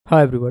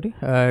Hi everybody.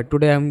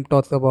 Today I'm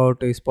talking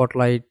about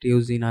Spotlight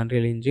used in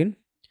Unreal Engine.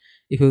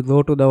 If you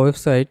go to the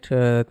website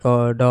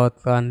dot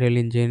Unreal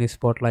Engine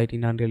Spotlight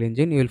in Unreal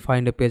Engine, you will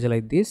find a page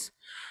like this,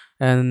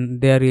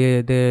 and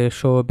there they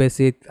show a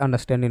basic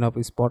understanding of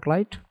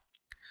Spotlight.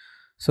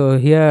 So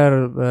here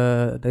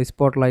the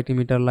Spotlight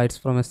emitter lights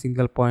from a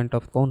single point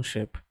of cone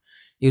shape.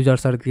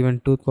 Users are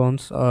given two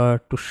cones to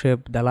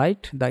shape the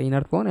light, the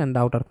inner cone and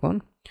the outer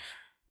cone.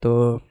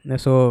 You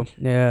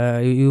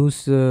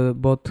use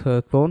both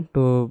cone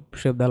to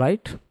shape the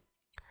light.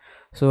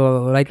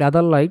 So like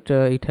other light,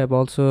 it have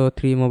also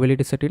three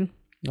mobility setting,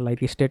 like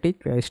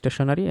static,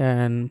 stationary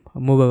and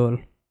movable.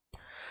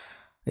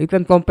 You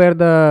can compare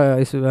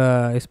the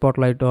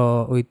spotlight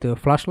with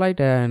flashlight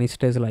and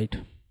stage light.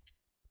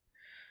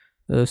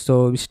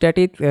 So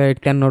static,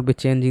 it cannot be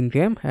changed in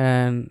game,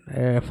 and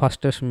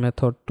fastest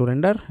method to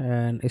render.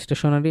 And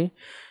stationary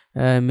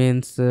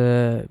means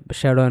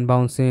shadow and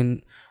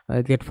bouncing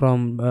get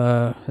from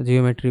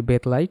geometry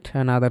based light,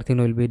 and other thing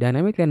will be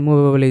dynamic, and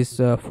movable is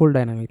full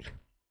dynamic.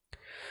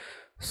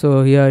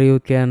 So here you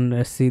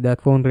can see the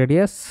cone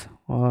radius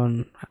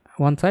on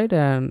one side,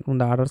 and on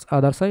the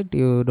other side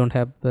you don't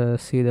have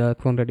see the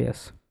cone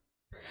radius.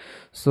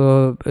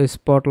 So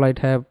spotlight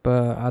have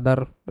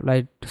other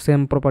light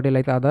same property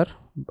like other,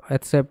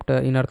 except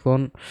inner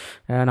cone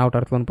and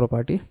outer cone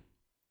property,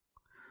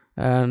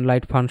 and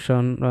light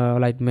function,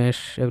 light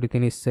mesh,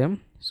 everything is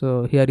same.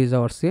 So here is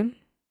our scene.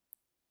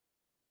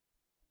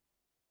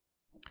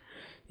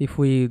 If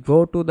we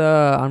go to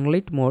the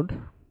unlit mode,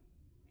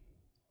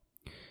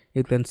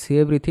 you can see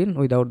everything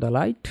without the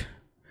light.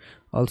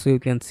 Also you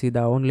can see the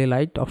only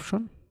light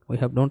option. We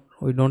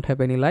don't have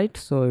any light,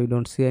 so you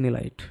don't see any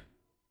light.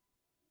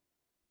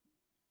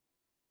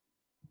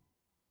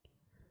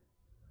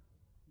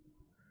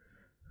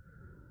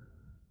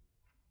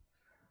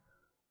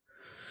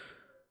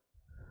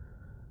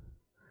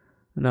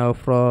 Now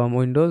from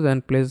Windows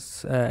and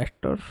place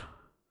actor,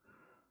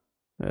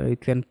 you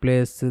can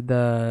place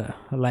the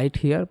light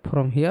here.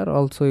 From here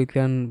also you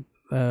can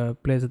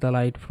place the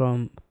light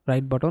from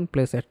right button,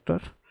 place actor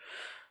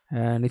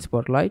and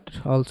spotlight.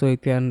 Also you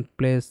can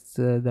place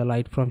the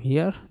light from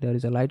here. There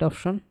is a light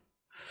option.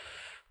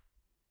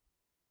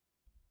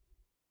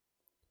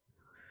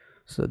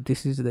 So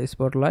this is the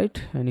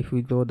spotlight, and if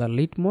we go the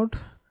lit mode,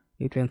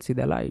 you can see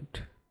the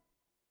light.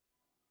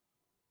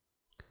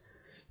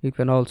 You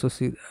can also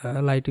see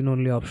light in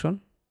only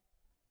option.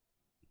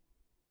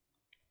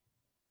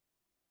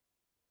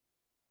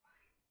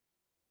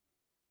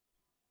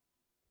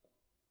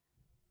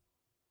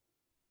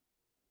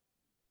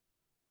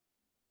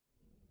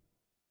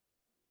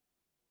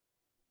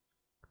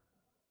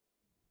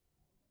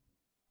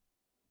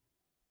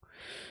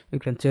 You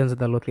can change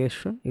the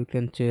location, you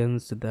can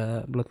change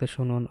the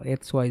location on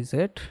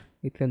XYZ,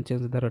 you can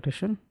change the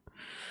rotation.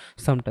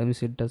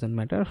 Sometimes it doesn't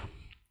matter.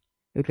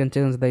 You can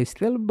change the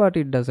scale, but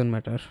it doesn't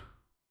matter.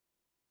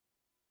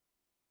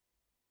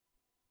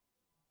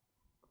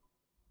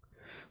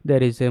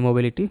 There is a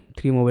mobility,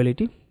 three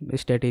mobility: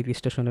 static,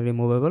 stationary,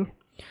 movable.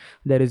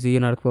 There is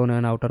inner cone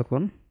and outer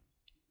cone.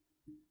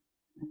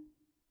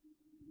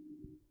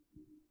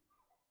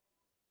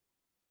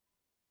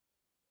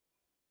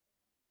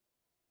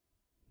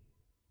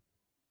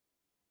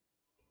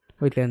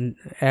 We can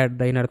add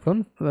the inner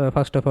cone.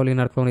 First of all,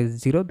 inner cone is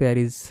 0, there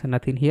is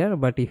nothing here,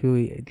 but if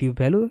you give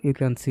value, you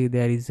can see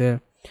there is a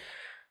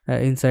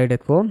inside a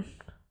cone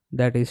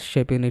that is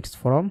shaping its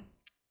form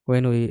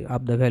when we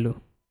up the value.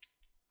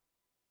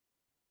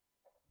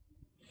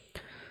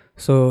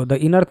 So the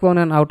inner cone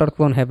and outer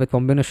cone have a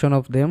combination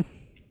of them.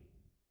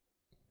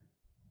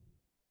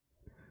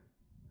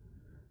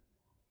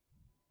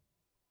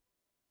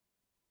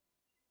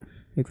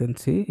 You can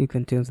see, you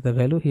can change the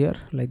value here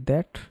like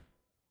that.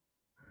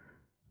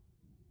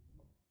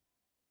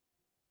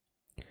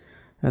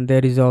 And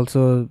there is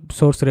also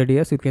source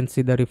radius. You can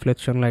see the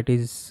reflection light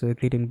is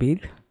getting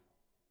big.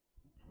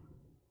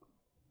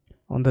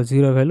 On the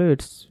 0 value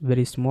it's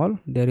very small.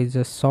 There is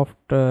a soft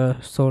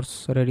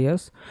source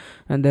radius,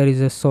 and there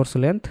is a source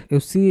length. You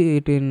see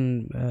it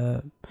in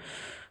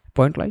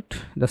point light.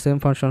 The same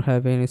function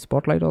have in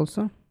spotlight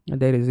also.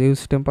 And there is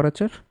use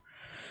temperature.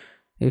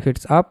 If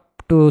it's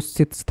up to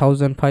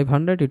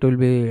 6500, it will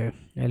be a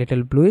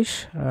little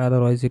bluish,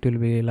 otherwise it will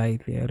be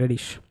like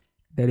reddish.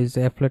 There is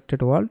a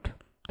reflected world,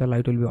 the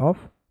light will be off.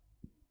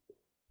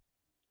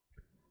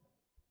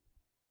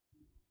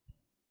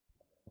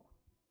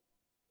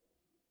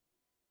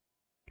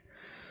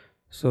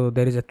 So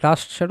there is a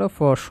cast shadow.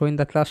 For showing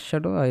the cast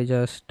shadow, I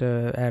just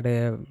add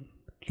a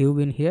cube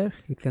in here.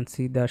 You can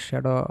see the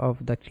shadow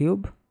of the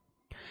cube,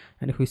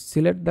 and if we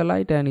select the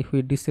light and if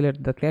we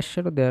deselect the cast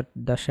shadow, there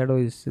the shadow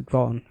is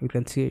gone. You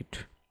can see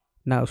it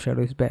now.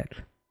 Shadow is back.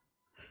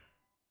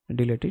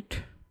 Delete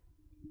it.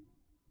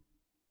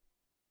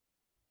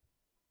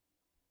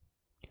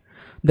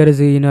 There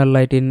is a inner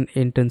light in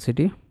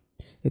intensity.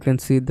 You can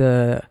see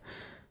the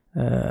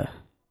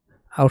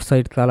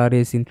outside color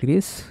is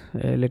increased.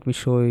 Let me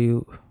show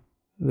you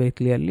very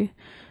clearly.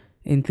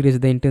 increase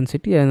the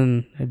intensity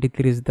and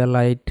decrease the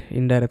light,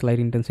 indirect light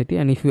intensity,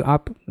 and if you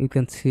up, you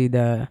can see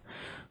the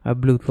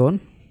blue tone.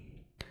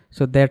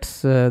 So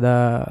that's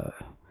the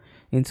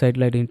inside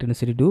light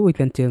intensity do. We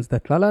can change the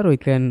color, we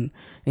can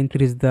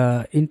increase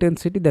the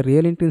intensity, the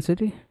real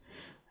intensity.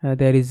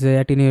 There is a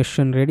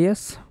attenuation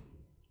radius.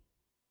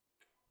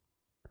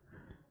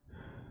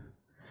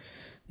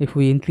 If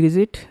we increase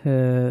it,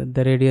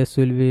 the radius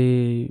will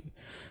be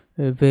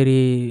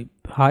very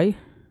high,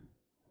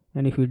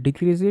 and if we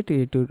decrease it,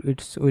 it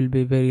will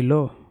be very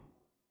low.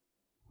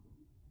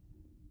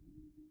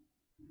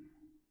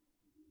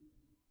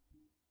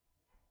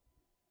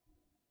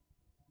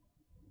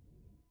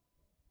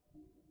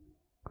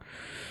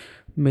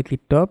 Make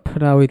it top.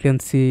 Now we can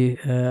see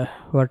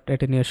what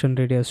attenuation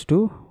radius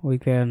do. We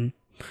can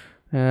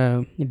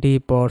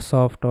deep or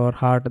soft or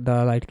hard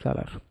the light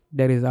color.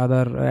 There is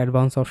other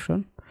advanced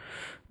option,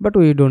 but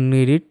we don't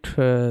need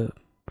it.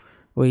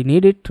 We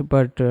need it,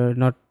 but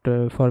not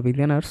for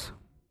beginners.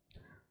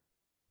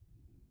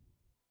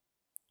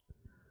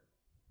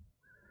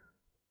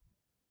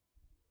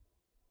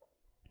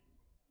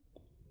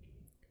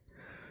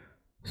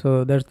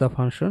 So that's the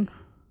function.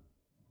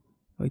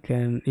 We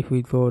can, if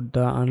we go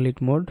the unlit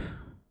mode,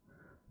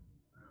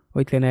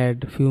 we can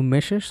add few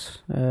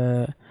meshes.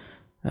 From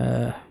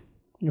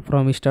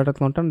starter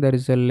content, there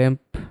is a lamp.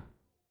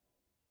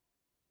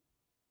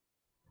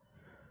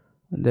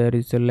 There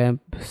is a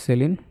lamp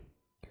ceiling.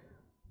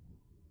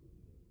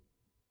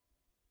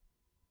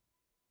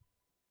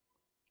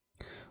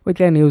 We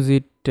can use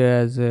it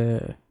as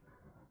a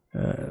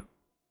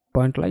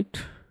point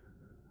light.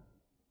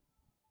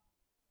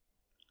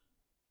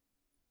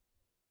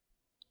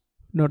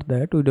 Not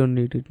that, we don't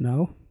need it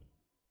now.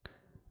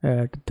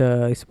 Add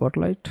the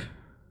spotlight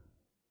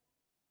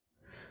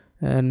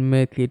and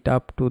make it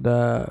up to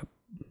the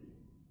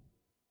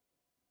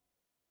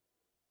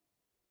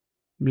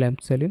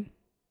lamp ceiling.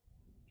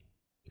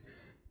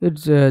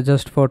 It's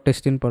just for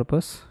testing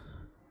purpose.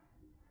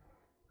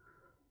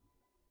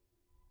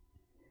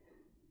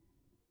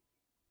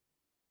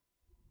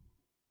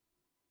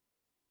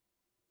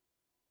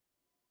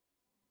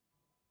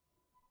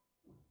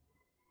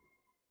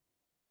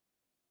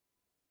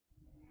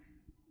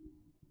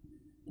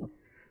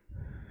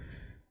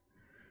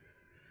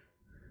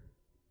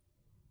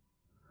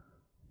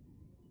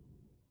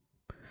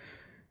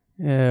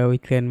 We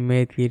can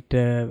make it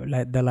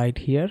like the light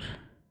here.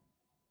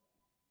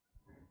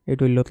 It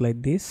will look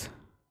like this.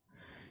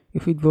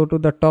 If we go to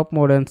the top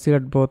mode and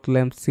select both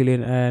lamp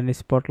ceiling and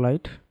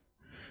spotlight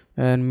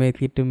and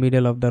make it the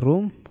middle of the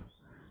room,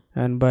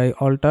 and by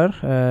alter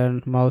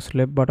and mouse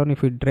left button,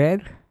 if we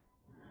drag,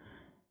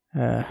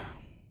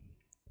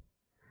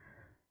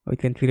 we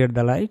can create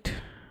the light.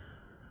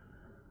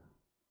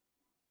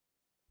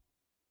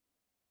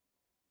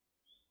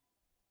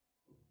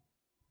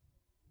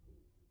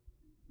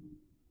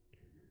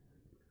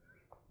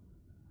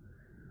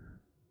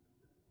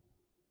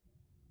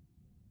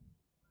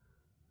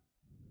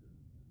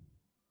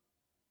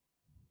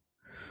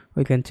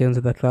 We can change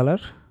the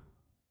color.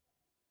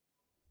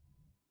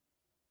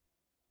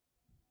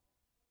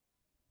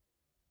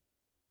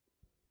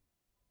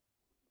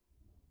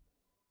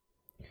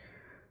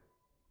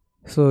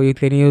 So you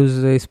can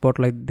use a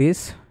spotlight like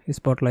this.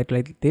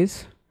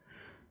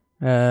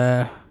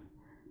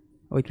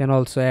 We can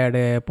also add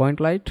a point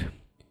light.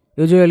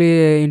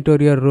 Usually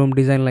interior room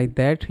design like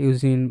that,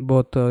 using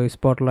both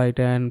spotlight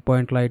and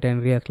point light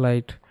and react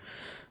light,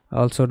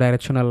 also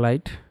directional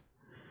light,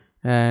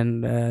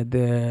 and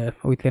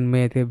we can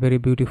make a very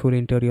beautiful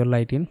interior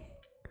lighting.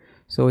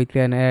 So we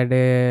can add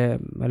a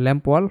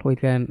lamp wall, we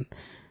can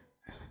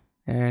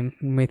and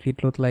make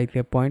it look like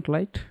a point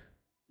light.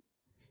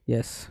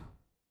 Yes.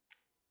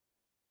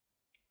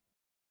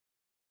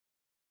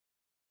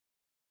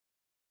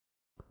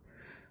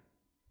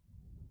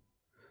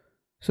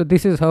 So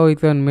this is how you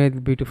can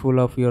make beautiful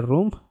of your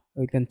room.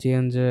 You can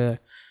change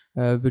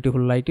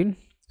beautiful lighting.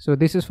 So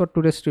this is for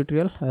today's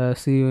tutorial.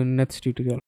 See you in next tutorial.